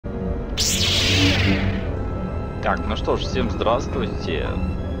Так, ну что ж, всем здравствуйте.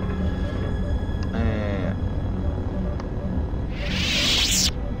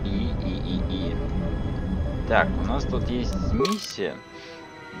 Так, у нас тут есть миссия,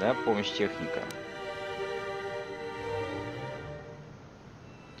 да, помощь техника.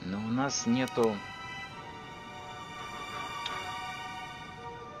 Но у нас нету...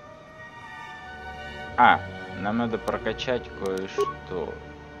 нам надо прокачать кое-что.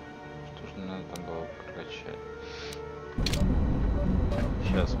 Что же надо там было прокачать?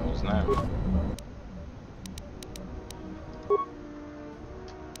 Сейчас мы узнаем.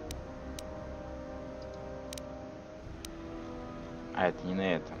 Это не на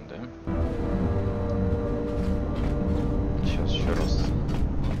этом, да? Сейчас еще раз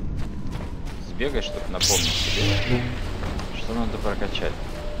сбегай, чтобы напомнить себе, что надо прокачать,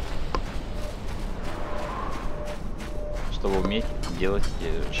 чтобы уметь делать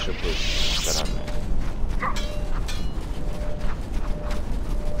эти шипы стороны.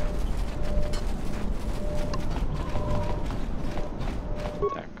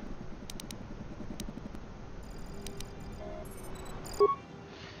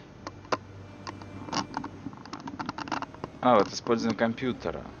 Вот используем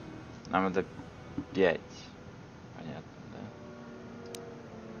компьютера. Нам это 5. Понятно, да?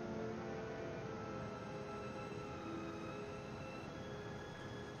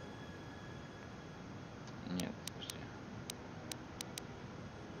 Нет, подожди.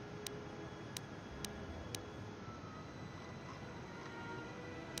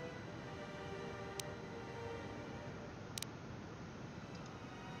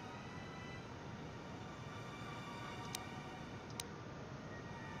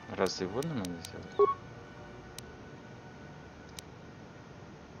 Разве его надо сделать?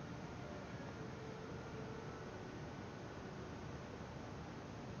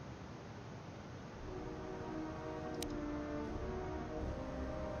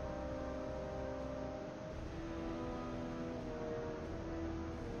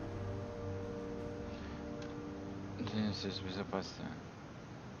 Здесь безопасно.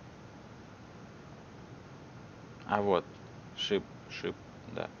 Вот. Шип.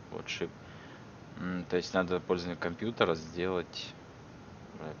 Да, вот шип. То есть надо пользование компьютера сделать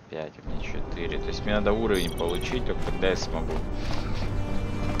 5, у меня 4. То есть мне надо уровень получить, только тогда я смогу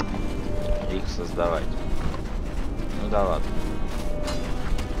их создавать. Ну да ладно.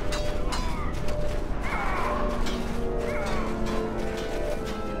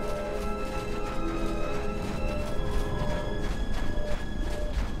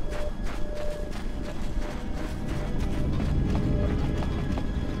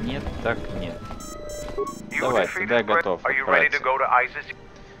 Так, нет. Давай, тогда я готов.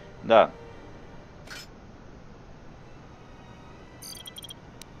 Да.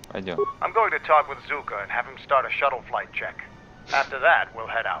 Пойдем. I'm going to talk with Zuka and have him start a shuttle flight check. After that, we'll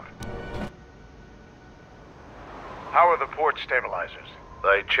head out. How are the port stabilizers?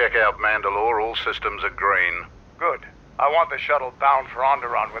 They check out Mandalore. All systems are green. Good. I want the shuttle bound for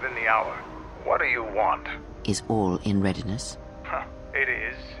Onderon within the hour. What do you want? Is all in readiness? It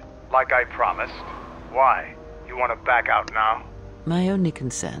is. Like I promised. Why? You want to back out now? My only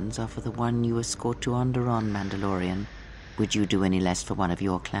concerns are for the one you escort to Onderon, Mandalorian. Would you do any less for one of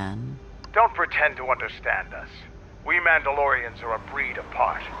your clan? Don't pretend to understand us. We Mandalorians are a breed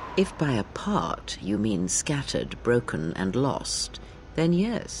apart. If by apart you mean scattered, broken, and lost, then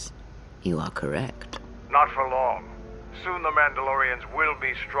yes, you are correct. Not for long. Soon the Mandalorians will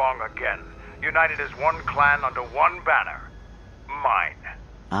be strong again, united as one clan under one banner. Mine.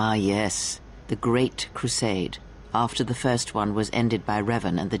 Ah, yes. The Great Crusade. After the first one was ended by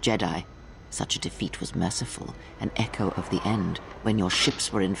Revan and the Jedi. Such a defeat was merciful, an echo of the end, when your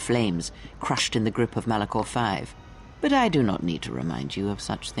ships were in flames, crushed in the grip of Malachor V. But I do not need to remind you of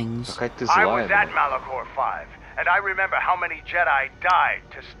such things. I was at Malachor V, and I remember how many Jedi died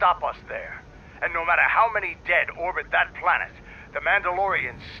to stop us there. And no matter how many dead orbit that planet, the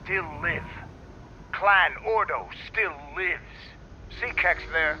Mandalorians still live. Clan Ordo still lives. See Kex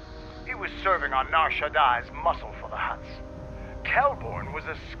there? He was serving on Nar Shaddai's muscle for the Hutts. Kelborn was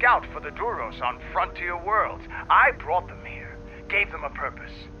a scout for the Duros on Frontier Worlds. I brought them here, gave them a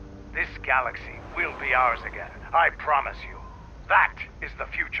purpose. This galaxy will be ours again, I promise you. That is the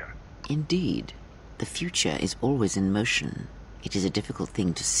future. Indeed. The future is always in motion. It is a difficult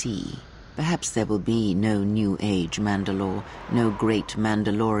thing to see. Perhaps there will be no New Age Mandalore, no great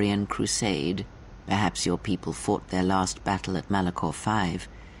Mandalorian crusade. Perhaps your people fought their last battle at Malachor V,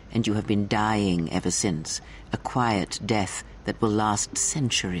 and you have been dying ever since, a quiet death that will last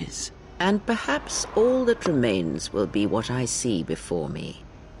centuries. And perhaps all that remains will be what I see before me,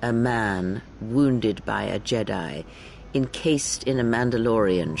 A man wounded by a Jedi, encased in a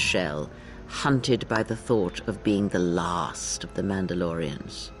Mandalorian shell, hunted by the thought of being the last of the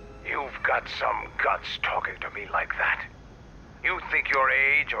Mandalorians. You've got some guts talking to me like that. You think your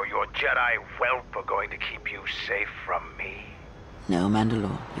age or your Jedi whelp are going to keep you safe from me? No,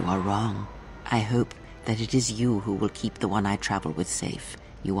 Mandalore, you are wrong. I hope that it is you who will keep the one I travel with safe.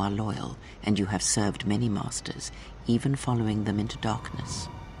 You are loyal, and you have served many masters, even following them into darkness.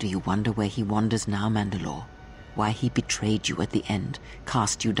 Do you wonder where he wanders now, Mandalore? Why he betrayed you at the end,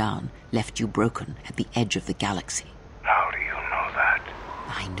 cast you down, left you broken at the edge of the galaxy? How do you know that?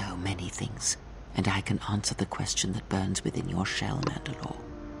 I know many things, and I can answer the question that burns within your shell, Mandalore.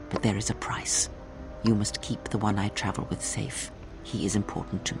 But there is a price. You must keep the one I travel with safe. He is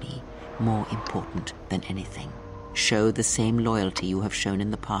important to me, more important than anything. Show the same loyalty you have shown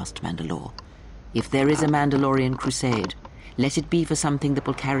in the past, Mandalore. If there is a Mandalorian crusade, let it be for something that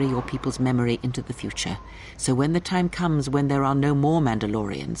will carry your people's memory into the future. So when the time comes when there are no more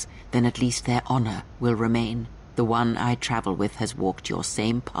Mandalorians, then at least their honor will remain. The one I travel with has walked your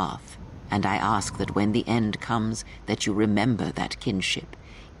same path, and I ask that when the end comes, that you remember that kinship,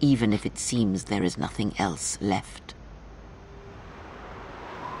 even if it seems there is nothing else left.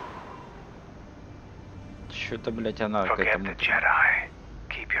 Что-то, блять, она к Forget этому... the Jedi.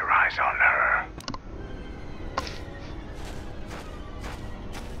 Keep your eyes on her.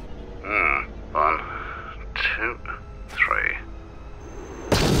 One, two, three.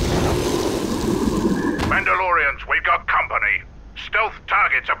 Mandalorians, we've got company. Stealth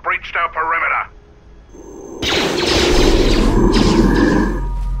targets have breached our perimeter.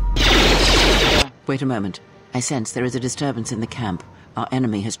 Wait a moment. I sense there is a disturbance in the camp. Our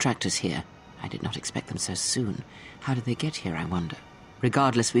enemy has tracked us here. I did not expect them so soon. How did they get here, I wonder?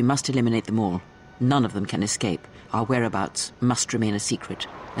 Regardless, we must eliminate them all. None of them can escape. Our whereabouts must remain a secret.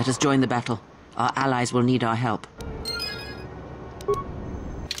 Let us join the battle. Our allies will need our help.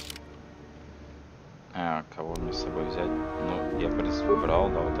 А, кого мне с собой взять? Ну, я, в принципе, брал,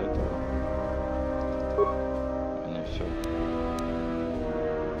 да, вот этого. У меня все.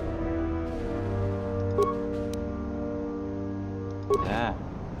 Да.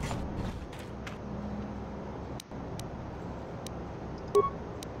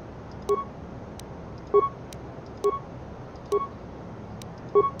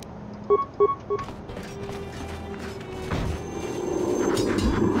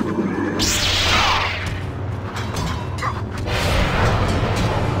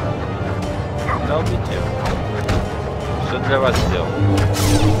 Долбите. Все для вас сделал.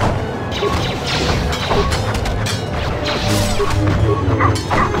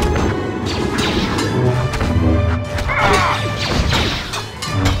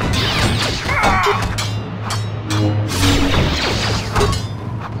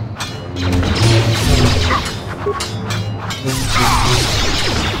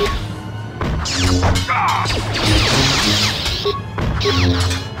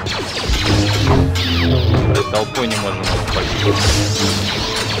 Толпой не можем победить.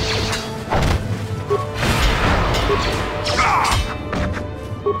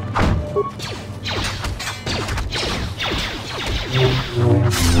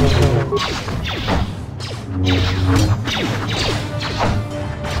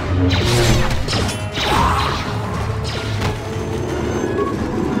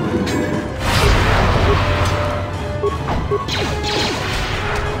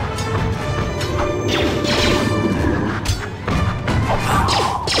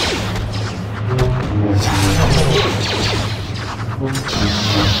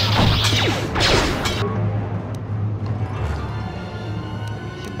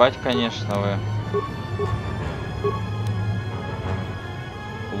 Ебать, конечно, вы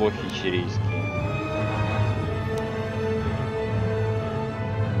лохи чирийские.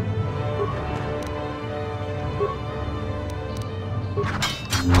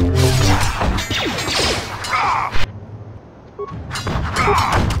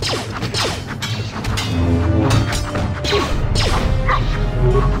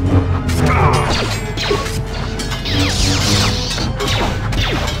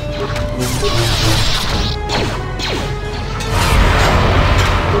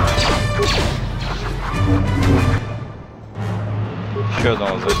 Еще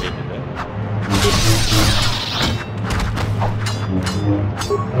одного забили, да?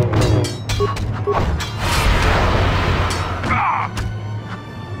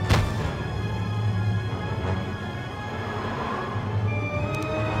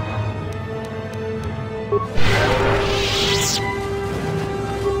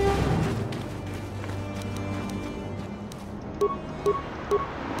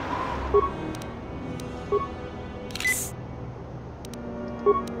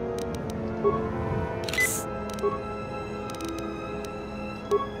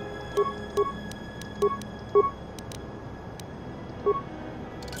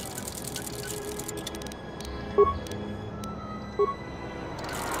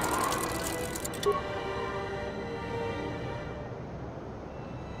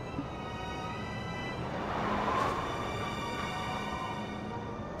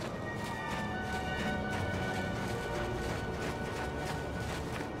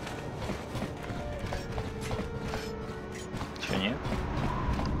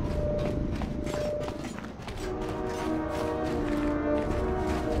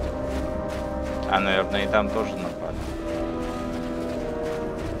 А, наверное, и там тоже напали.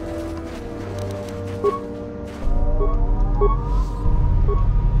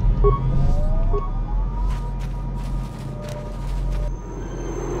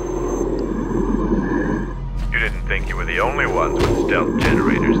 You didn't think you were the only ones with stealth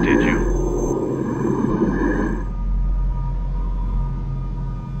generators, did you?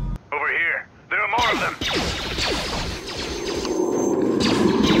 Over here. There are more of them.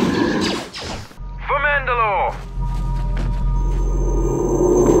 For Mandalore.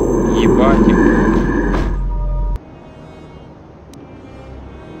 Ебать их.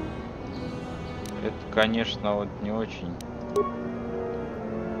 Это, конечно, вот не очень.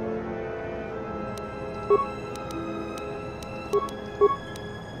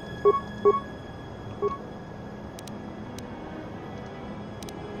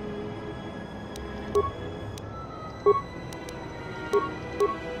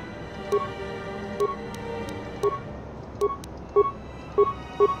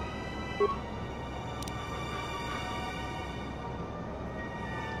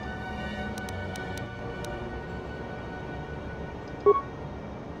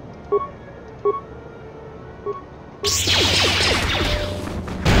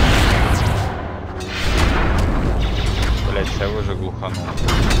 Блять, я уже глуханул.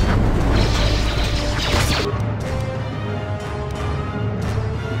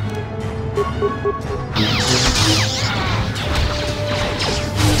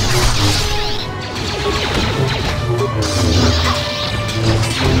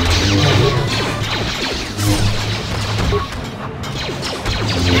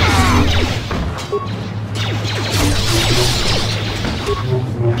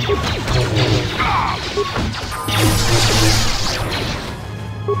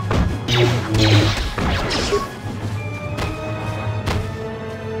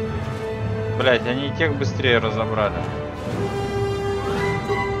 Блять, они тех быстрее разобрали.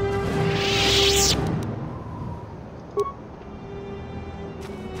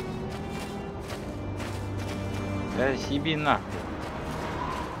 Да себе нахуй.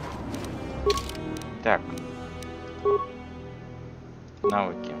 Так.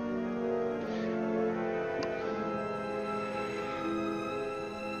 Навыки.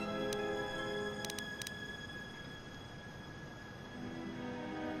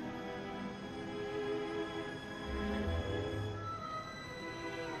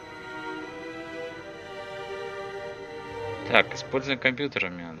 Так, используем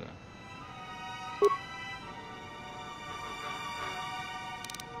компьютерами надо.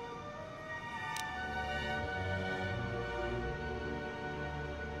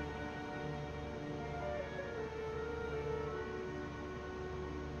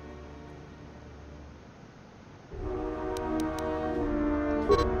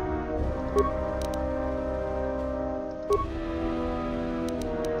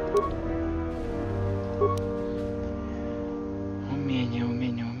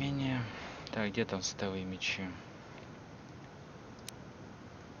 Умение. Так, где там стовые мечи?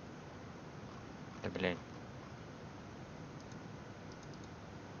 Да, блядь.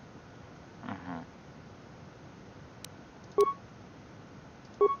 Ага.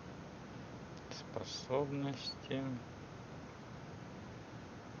 Способности.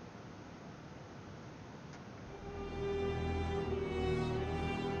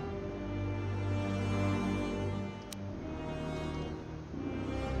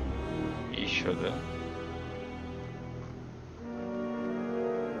 Еще, да?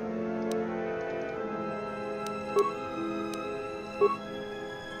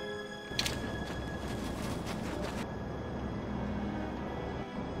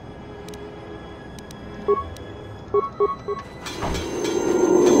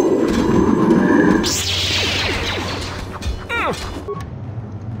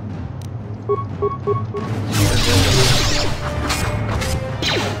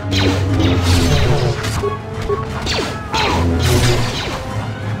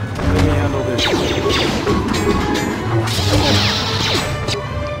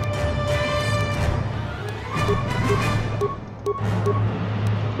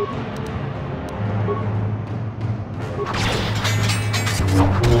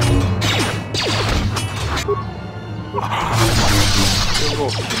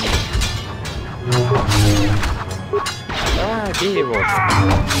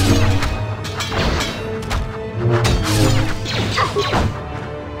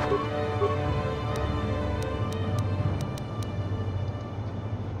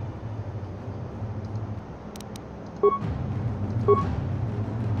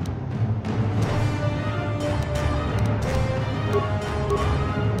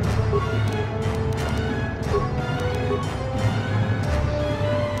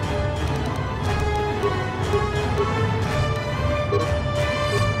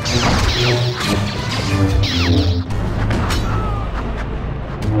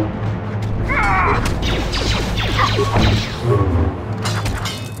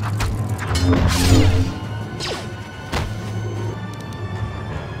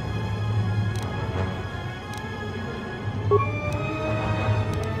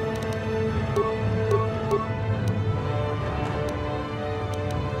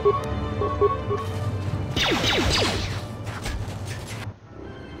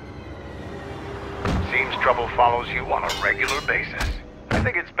 follows you on a regular basis. I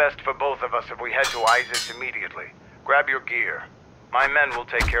think it's best for both of us if we head to Айзиз immediately. Grab your gear. My men will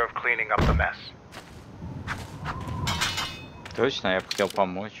take care of cleaning up the mess. Точно, я хотел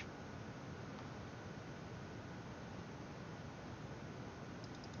помочь.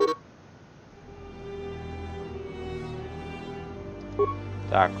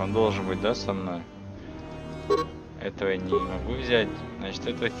 Так, он должен быть, да, со мной? Этого я не могу взять. Значит,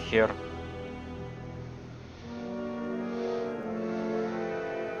 это хер.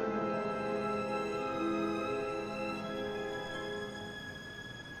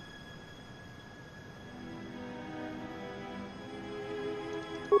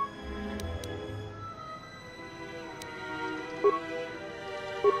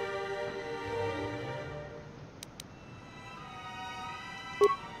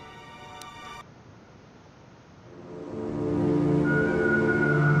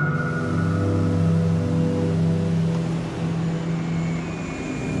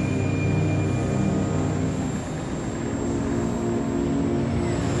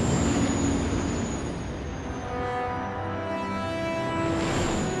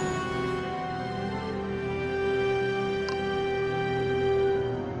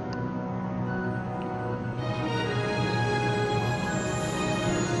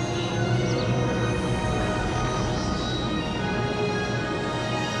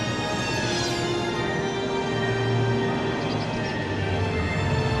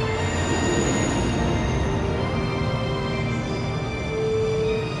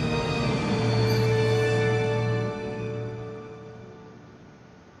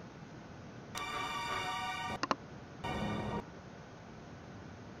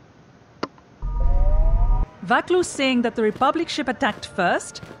 Vaklu's saying that the Republic ship attacked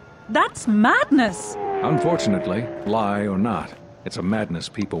first? That's madness! Unfortunately, lie or not, it's a madness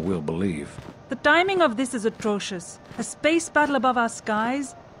people will believe. The timing of this is atrocious. A space battle above our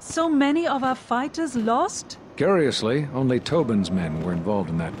skies, so many of our fighters lost? Curiously, only Tobin's men were involved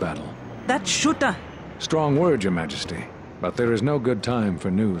in that battle. That shooter! Strong word, Your Majesty, but there is no good time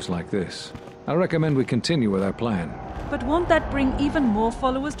for news like this. I recommend we continue with our plan. But won't that bring even more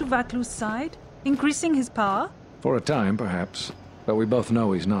followers to Vaklu's side? Increasing his power? For a time, perhaps, but we both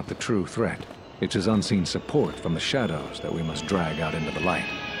know he's not the true threat. It's his unseen support from the shadows that we must drag out into the light.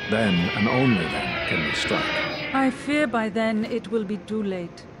 Then, and only then, can we strike. I fear by then it will be too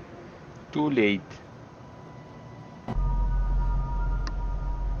late. Too late.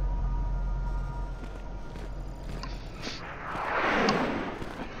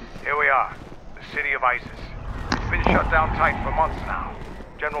 Here we are, the city of Айзиз. It's been shut down tight for months now.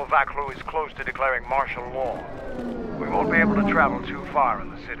 General Vaklu is close to declaring martial law. We won't be able to travel too far in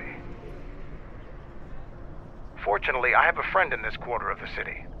the city. Fortunately, I have a friend in this quarter of the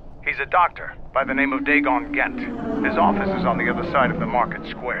city. He's a doctor by the name of Dagon Gent. His office is on the other side of the market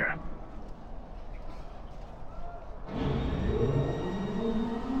square.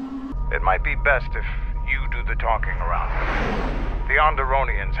 It might be best if you do the talking around here. The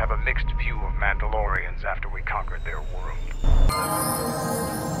Onderonians have a mixed view of Mandalorians after we conquered their world.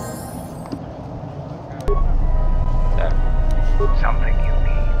 Так, Something you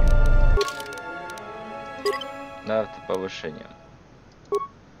need. на автоповышение.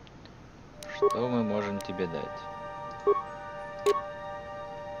 Что мы можем тебе дать?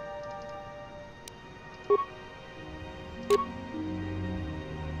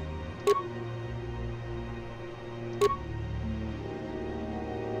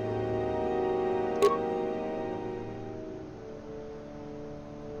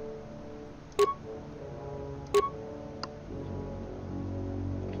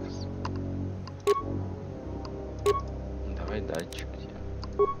 Давай датчик.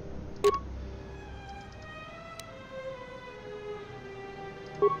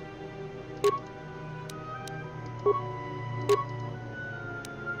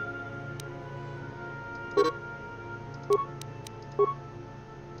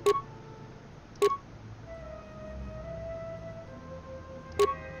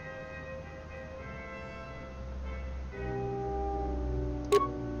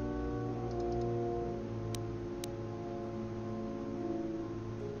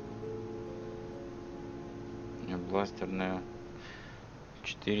 Бластерная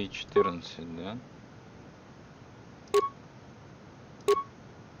 4.14, да?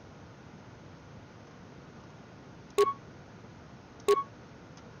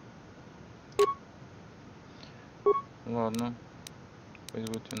 Ладно, пусть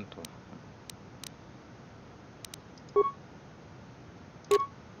будет винтовка.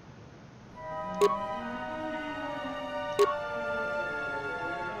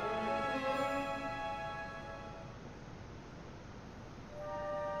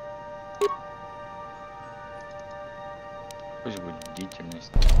 Пусть будет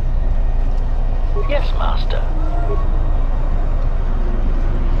бдительность. Yes, master.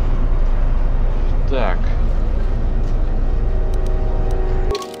 Так.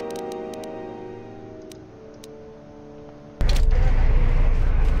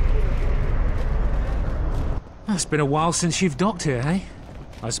 It's been a while since you've docked here, eh?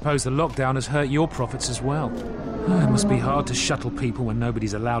 I suppose the lockdown has hurt your profits as well. It must be hard to shuttle people when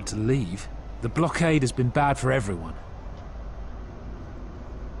nobody's allowed to leave. The blockade has been bad for everyone.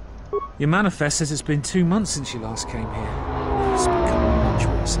 Your manifest says it's been 2 months since you last came here. It's become much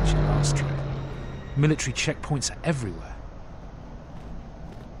worse since your last trip. Military checkpoints are everywhere.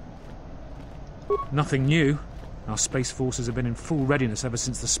 Nothing new. Our space forces have been in full readiness ever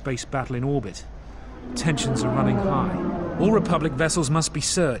since the space battle in orbit. Tensions are running high. All Republic vessels must be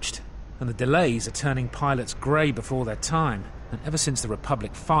searched, and the delays are turning pilots grey before their time. And ever since the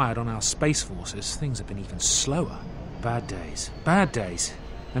Republic fired on our space forces, things have been even slower. Bad days. Bad days.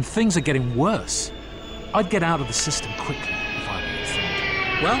 And things are getting worse. I'd get out of the system quickly if I were your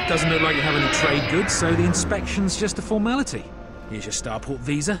friend. Well, doesn't look like you have any trade goods, so the inspection's just a formality. Here's your starport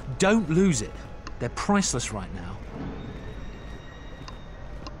visa. Don't lose it. They're priceless right now.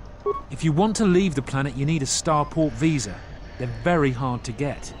 If you want to leave the planet, you need a starport visa. They're very hard to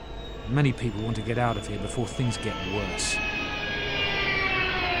get. Many people want to get out of here before things get worse.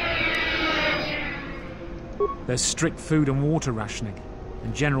 There's strict food and water rationing,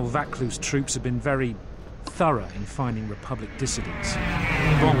 and General Vaclu's troops have been very thorough in finding Republic dissidents.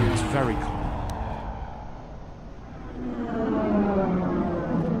 Bombing is very common.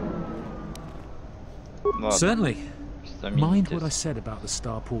 Certainly. Mind what I said about the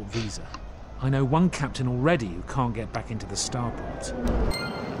starport visa. I know one captain already who can't get back into the starport.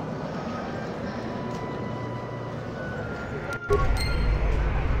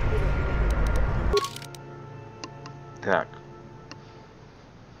 Так.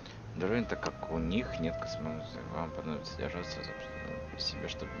 Дроин, так как у них нет космонавтов, вам понадобится держаться за себе,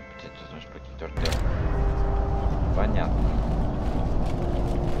 чтобы потерять возможность покинуть орбиту. Понятно.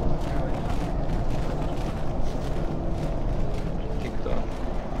 Ты кто?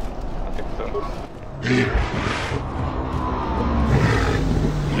 А ты кто?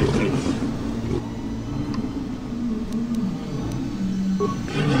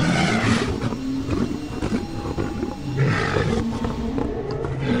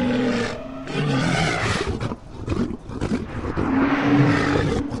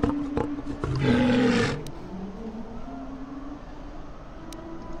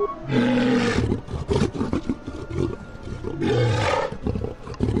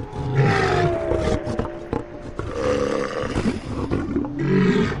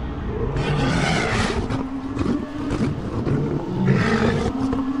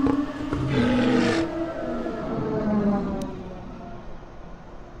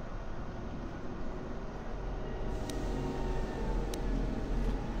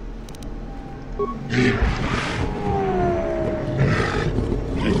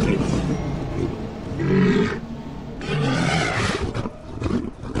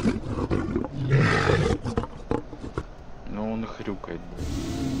 Ну он хрюкает.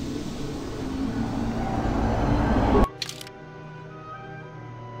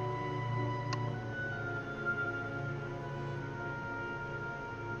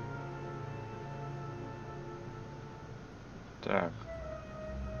 Так.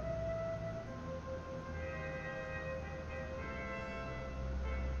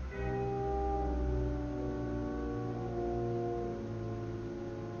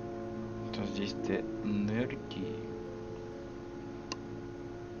 То здесь энергии.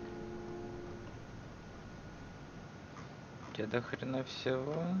 Я до хрена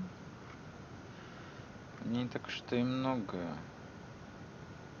всего. Не так что и много.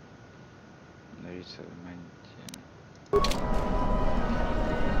 Рисовый мантия.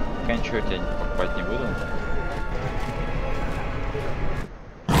 Пока ничего тебя не покупать не буду.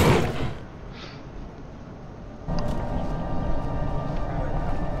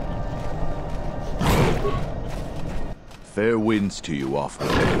 Fair winds to you off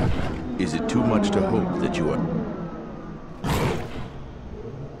there. Is it too much to hope that you are...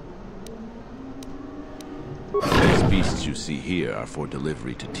 These beasts you see here are for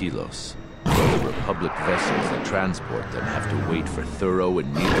delivery to Telos. But the Republic vessels that transport them have to wait for thorough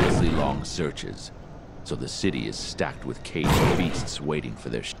and needlessly long searches. So the city is stacked with caged beasts waiting for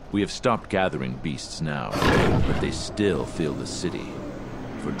their... We have stopped gathering beasts now, but they still fill the city.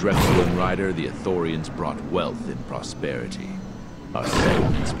 For Drexel and Ryder, the Ithorians brought wealth and prosperity. Our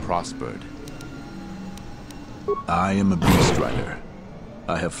settlements prospered. I am a beast rider.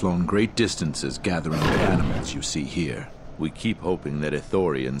 I have flown great distances gathering the animals you see here. We keep hoping that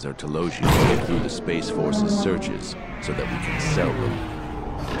Ithorians or Telosians get through the Space Force's searches so that we can sell them.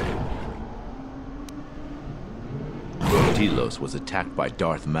 Telos was attacked by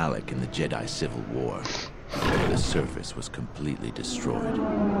Darth Malak in the Jedi Civil War. The surface was completely destroyed.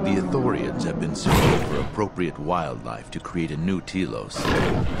 The Ithorians have been searching for appropriate wildlife to create a new Telos,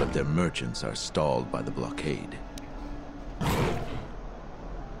 but their merchants are stalled by the blockade.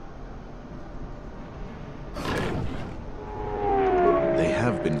 They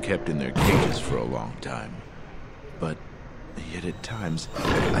have been kept in their cages for a long time, but yet at times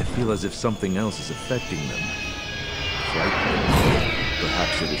I feel as if something else is affecting them. Frightening.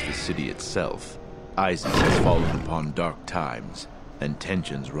 Perhaps it is the city itself. Айзиз has fallen upon dark times, and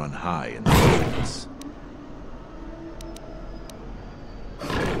tensions run high in the streets.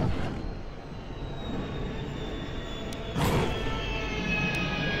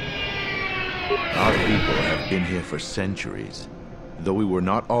 Our people have been here for centuries. Though we were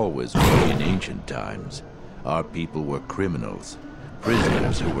not always one in ancient times, our people were criminals,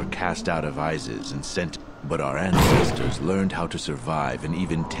 prisoners who were cast out of Айзиз and sent. But our ancestors learned how to survive and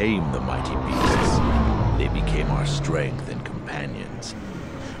even tame the mighty beasts. They became our strength and companions.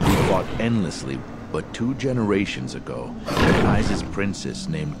 We fought endlessly, but 2 generations ago, an Айзиz princess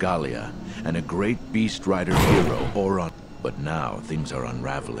named Galia and a great beast rider hero, Oron. But now things are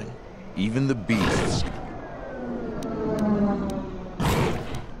unraveling. Even the beasts.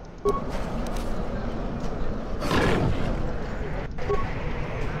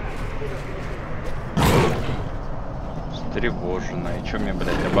 Тревожно. И чё мне,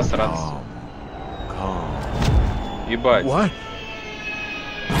 блядь, обосраться? Ебать. What?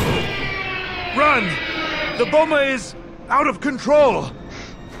 Run! The bomber is out of control!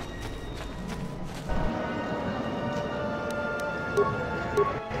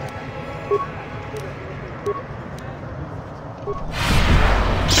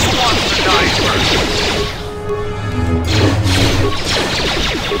 Who wants to die first?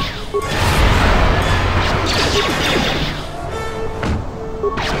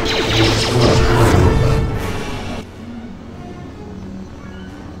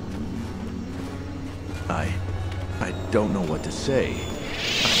 I don't know what to say.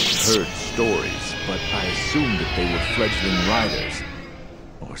 I've heard stories, but I assumed that they were fledgling riders.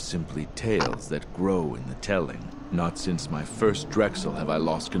 Or simply tales that grow in the telling. Not since my first Drexel have I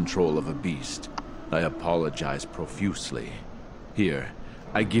lost control of a beast. I apologize profusely. Here,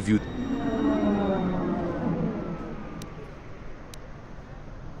 I give you...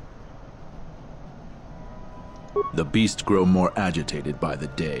 The beasts grow more agitated by the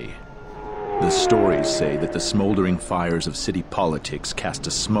day. The stories say that the smoldering fires of city politics cast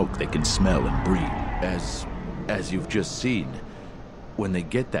a smoke they can smell and breathe. As you've just seen, when they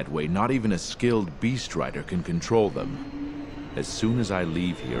get that way, not even a skilled beast rider can control them. As soon as I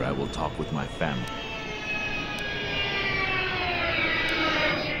leave here, I will talk with my family.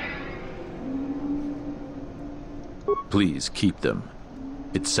 Please keep them.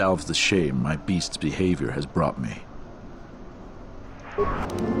 It salves the shame my beast's behavior has brought me.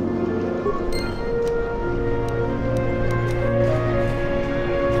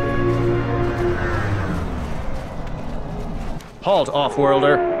 Halt,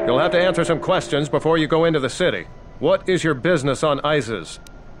 off-worlder. You'll have to answer some questions before you go into the city. What is your business on Айзиз?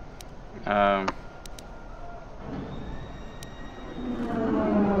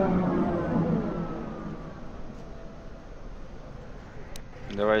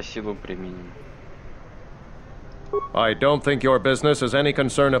 Давай силу применим. I don't think your business is any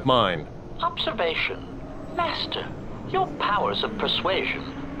concern of mine. Observation. Master, your powers of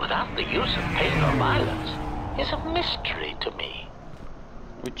persuasion, without the use of pain or violence, is a mystery to me.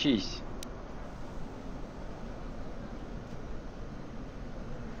 Учись.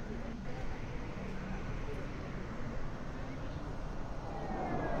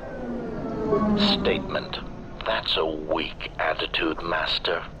 Statement. That's a weak attitude,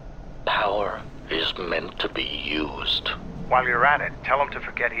 Master. Power is meant to be used. While you're at it, tell him to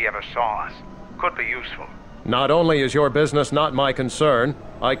forget he ever saw us. Could be useful. Not only is your business not my concern,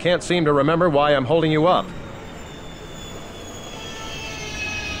 I can't seem to remember why I'm holding you up.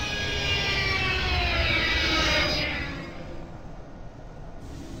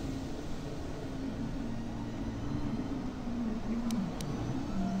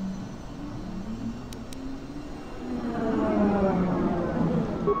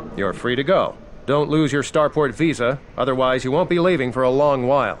 You're free to go. Don't lose your starport visa, otherwise you won't be leaving for a long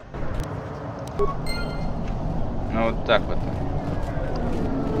while. Ну вот так вот.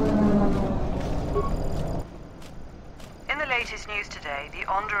 In the latest news today, the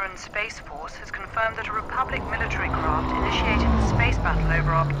Onderan Space Force has confirmed that a Republic military craft initiated the space battle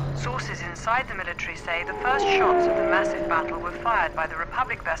over our... Sources inside the military say the first shots of the massive battle were fired by the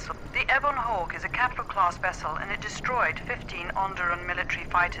Republic vessel. The Ebon Hawk is a capital-class vessel, and it destroyed 15 Onderan military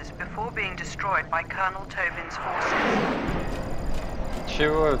fighters before being destroyed by Colonel Tobin's forces.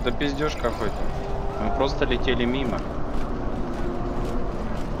 Чего? Это пиздёж какой-то. Мы просто летели мимо.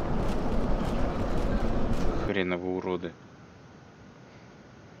 Хреновы уроды.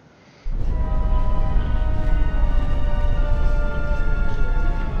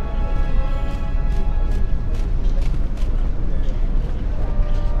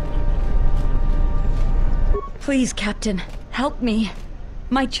 Please, Captain, help me.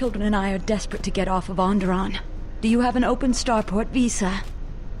 My children and I are desperate to get off of Onderan. Do you have an open starport visa?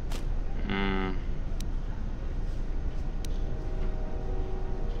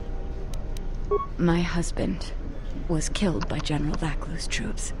 My husband was killed by General Vaklu's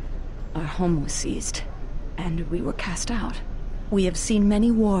troops. Our home was seized, and we were cast out. We have seen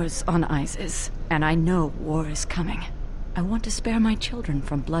many wars on Айзиз, and I know war is coming. I want to spare my children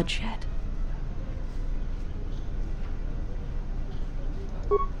from bloodshed.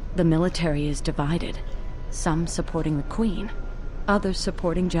 The military is divided. Some supporting the Queen, others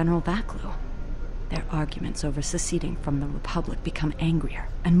supporting General Vaklu. Their arguments over seceding from the Republic become angrier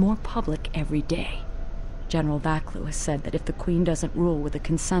and more public every day. General Vaklu has said that if the Queen doesn't rule with the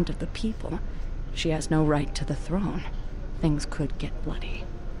consent of the people, she has no right to the throne. Things could get bloody.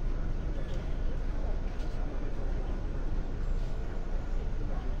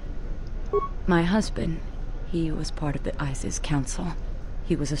 My husband, he was part of the Айзиз Council.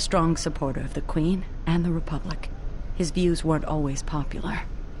 He was a strong supporter of the Queen and the Republic. His views weren't always popular.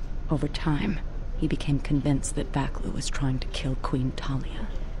 Over time, he became convinced that Vaklu was trying to kill Queen Talia.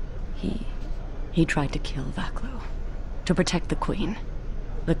 He tried to kill Vaklu. To protect the Queen.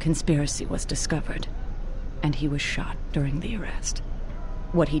 The conspiracy was discovered, and he was shot during the arrest.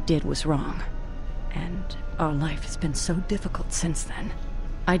 What he did was wrong, and our life has been so difficult since then.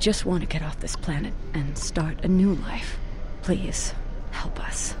 I just want to get off this planet and start a new life. Please, help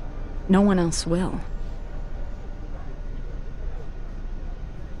us. No one else will.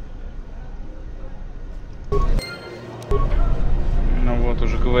 Ну вот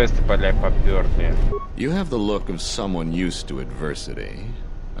уже квесты поперли. You have the look of someone used to adversity.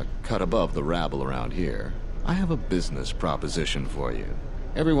 A cut above the rabble around here. I have a business proposition for you.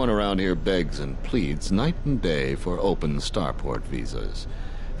 Everyone around here begs and pleads night and day for open starport visas.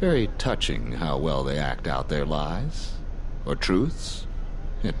 Very touching how well they act out their lies. Or truths.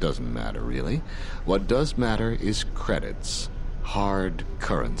 It doesn't matter, really. What does matter is credits. Hard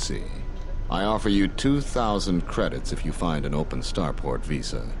currency. I offer you 2,000 credits if you find an open starport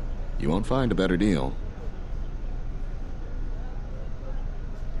visa. You won't find a better deal.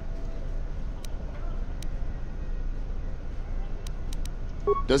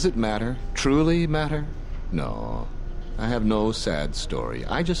 Does it matter? Truly matter? No. I have no sad story.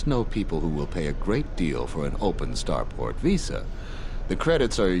 I just know people who will pay a great deal for an open starport visa. The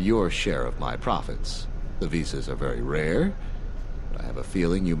credits are your share of my profits. The visas are very rare, but I have a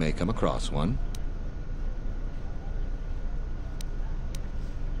feeling you may come across one.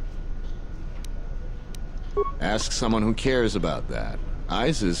 Ask someone who cares about that.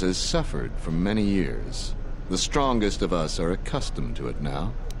 Айзиз has suffered for many years. The strongest of us are accustomed to it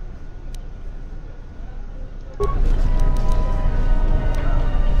now.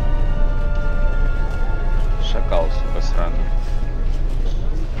 Шакал, сука, сраный.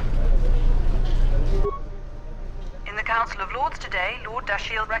 In the Council of Lords today, Lord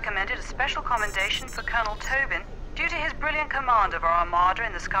Dashiell recommended a special commendation for Colonel Tobin due to his brilliant command of our armada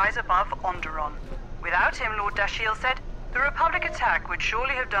in the skies above Onderan. Without him, Lord Dashiell said, the Republic attack would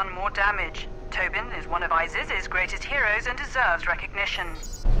surely have done more damage. Tobin is one of Aiziz's greatest heroes and deserves recognition.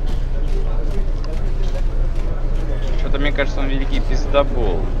 Что-то мне кажется, он великий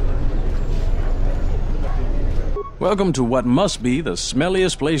пиздобол. Welcome to what must be the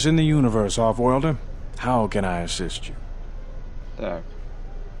smelliest place in the universe, Offworlder. How can I assist you? Так.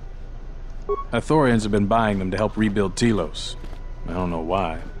 Ithorians have been buying them to help rebuild Telos. I don't know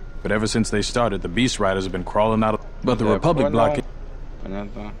why, but ever since they started, the Beast Riders have been crawling out of... But the Republic blockade...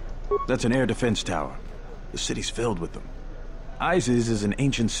 Понятно. That's an air defense tower. The city's filled with them. Айзиз is an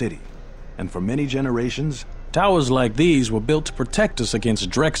ancient city, and for many generations, towers like these were built to protect us against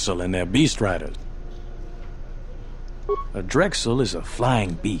Drexel and their Beast Riders. A Drexel is a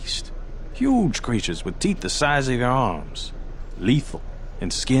flying beast. Huge creatures with teeth the size of your arms. Lethal,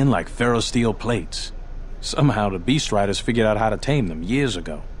 and skin like ferrosteel plates. Somehow the Beast Riders figured out how to tame them years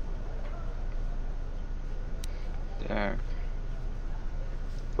ago. Так.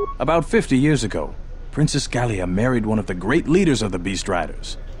 About 50 years ago, Princess Gallia married one of the great leaders of the Beast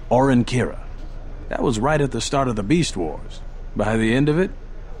Riders, Orin Kira. That was right at the start of the Beast Wars. By the end of it,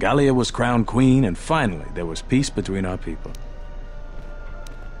 Gallia was crowned queen, and finally there was peace between our people.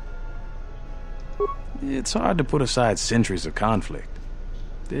 It's hard to put aside centuries of conflict.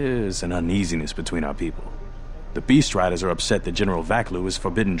 There's an uneasiness between our people. The Beast Riders are upset that General Vaklu has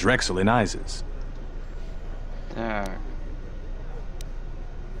forbidden Drexel in Айзиз.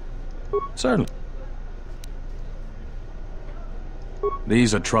 Certainly.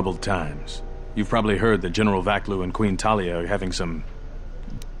 These are troubled times. You've probably heard that General Vaklu and Queen Talia are having some...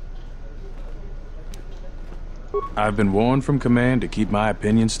 I've been warned from command to keep my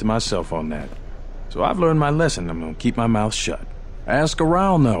opinions to myself on that. So I've learned my lesson. I'm gonna keep my mouth shut. Ask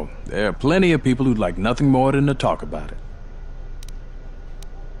around, though. There are plenty of people who'd like nothing more than to talk about it.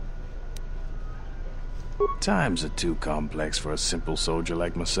 Times are too complex for a simple soldier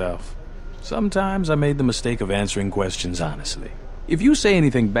like myself. Sometimes I made the mistake of answering questions honestly. If you say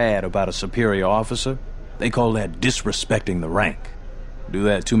anything bad about a superior officer, they call that disrespecting the rank. Do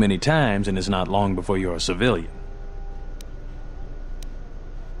that too many times and it's not long before you're a civilian.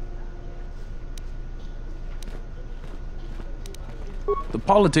 The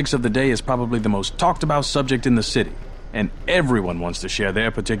politics of the day is probably the most talked about subject in the city, and everyone wants to share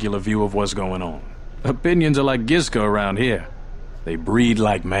their particular view of what's going on. Opinions are like Gisco around here. They breed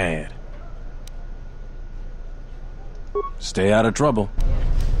like mad. Stay out of trouble.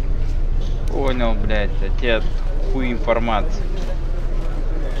 Понял, блядь, тебе хуй информации.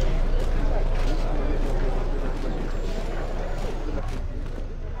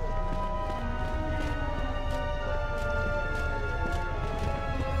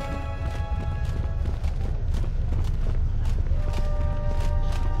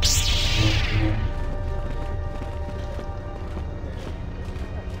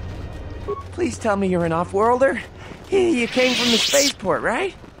 Please tell me you're an off-worlder. You came from the spaceport,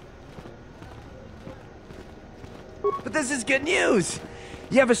 right? But this is good news.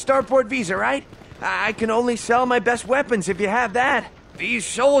 You have a starport visa, right? I can only sell my best weapons if you have that. These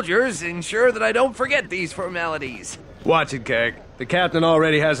soldiers ensure that I don't forget these formalities. Watch it, Keg. The captain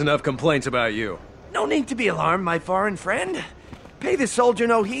already has enough complaints about you. No need to be alarmed, my foreign friend. Pay the soldier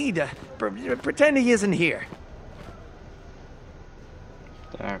no heed. Pretend he isn't here.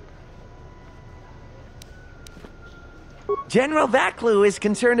 Так. General Vaklu is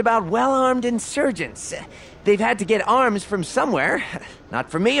concerned about well-armed insurgents. They've had to get arms from somewhere. Not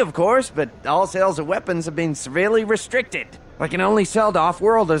from me, of course, but all sales of weapons have been severely restricted. I can only sell to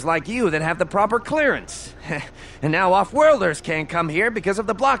off-worlders like you that have the proper clearance. And now off-worlders can't come here because of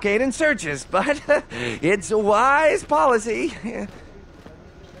the blockade and searches, but it's a wise policy.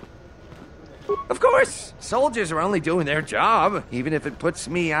 Of course, soldiers are only doing their job. Even if it puts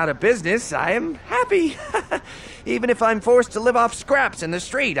me out of business, I am happy. Even if I'm forced to live off scraps in the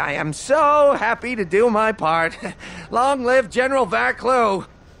street, I am so happy to do my part. Long live General Vaklu!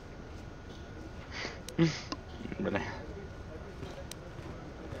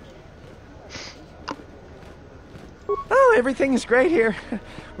 Oh, everything's great here.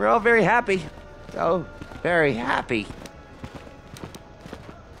 We're all very happy. So very happy.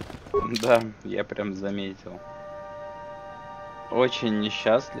 Да, я прям заметил. Очень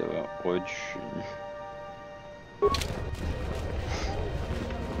несчастливы, очень.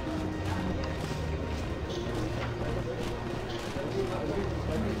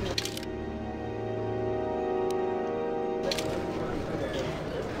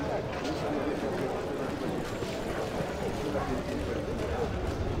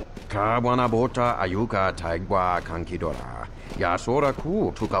 Kawanabota ayuka taigwa kankidora. Yasora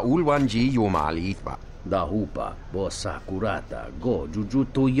ku tuka ulwanji yomalitva. Dahupa bosa kurata go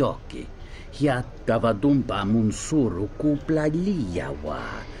jujuto yoki. Hiat kavadumpa munsuru kupla liyawa.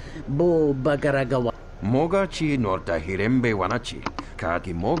 Bo bagaragawa. Moga chi norta hirembe wanachi.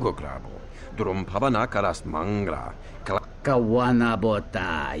 Kati mogo krabo. Drum pabana karas mangra.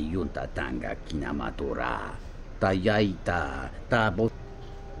 Kawanabota yunta tanga kinamatura. Tayaita tabo.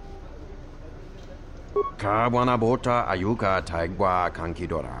 Kawanabota ayuka taigwa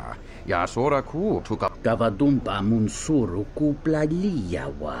kankidora. Yasora ku tuka Kavadumpa munsuru kupla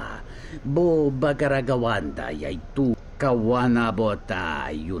liyawa. Bo bagaragawanda yaitu kawanabota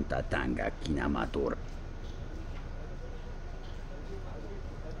yunta tanga kinamatura.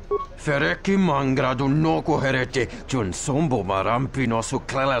 Fereki mangra dunoko herete jun sombo marampi no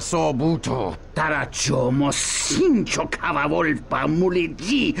suklala sobuto. Tarachomo sincho kavavolpa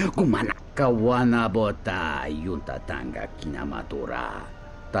muliji kumana. Kawanabota yunta tanga kinamatura.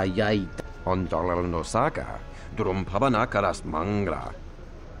 Tayaita. Ondalal no saga. Drum pabana karas mangra.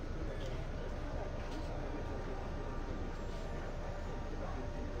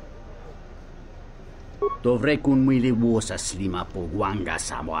 Dovrecun muili wosa slima po guanga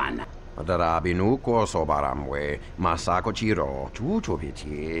sawana. Darabinuko sobaramwe, masako chiro,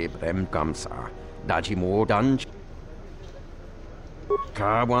 chuchubiti, bremkamsa, dachimo danch.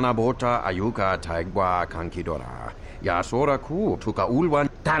 Kawana bota ayuka taigwa kankidora, yasora ku tuka ulwan.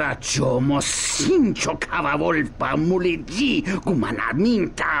 Tarachomo sincho kavavolpa muliji,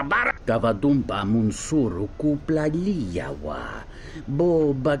 kumanaminta bar. Kavadumpa munsuru kuplaliyawa.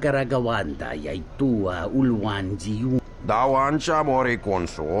 Bo bagaragawanda yaitua ulwanji. Dawancha mori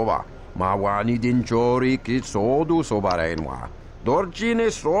konsova, mawani dinchori kitsodu sobarenwa.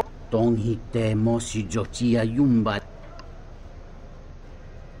 Dorjine so. Tonghite mosi jochia yumba.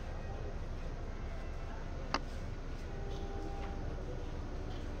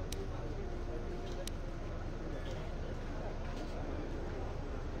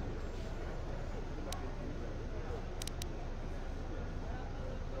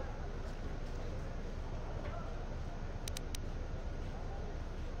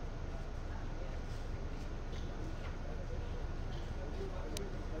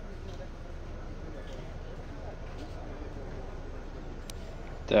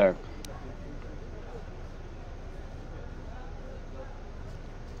 Так.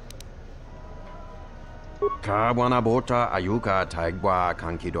 Kawana bota ayuka taigwa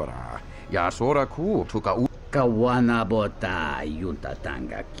kankidora. Yasora ku tuka u. Kawana bota yunta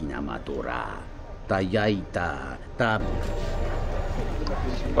tanga kinamatura. Таяйта, та...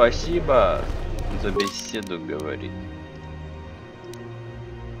 Спасибо за беседу, говорит.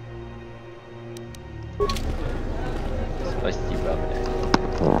 Спасибо,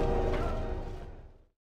 блядь.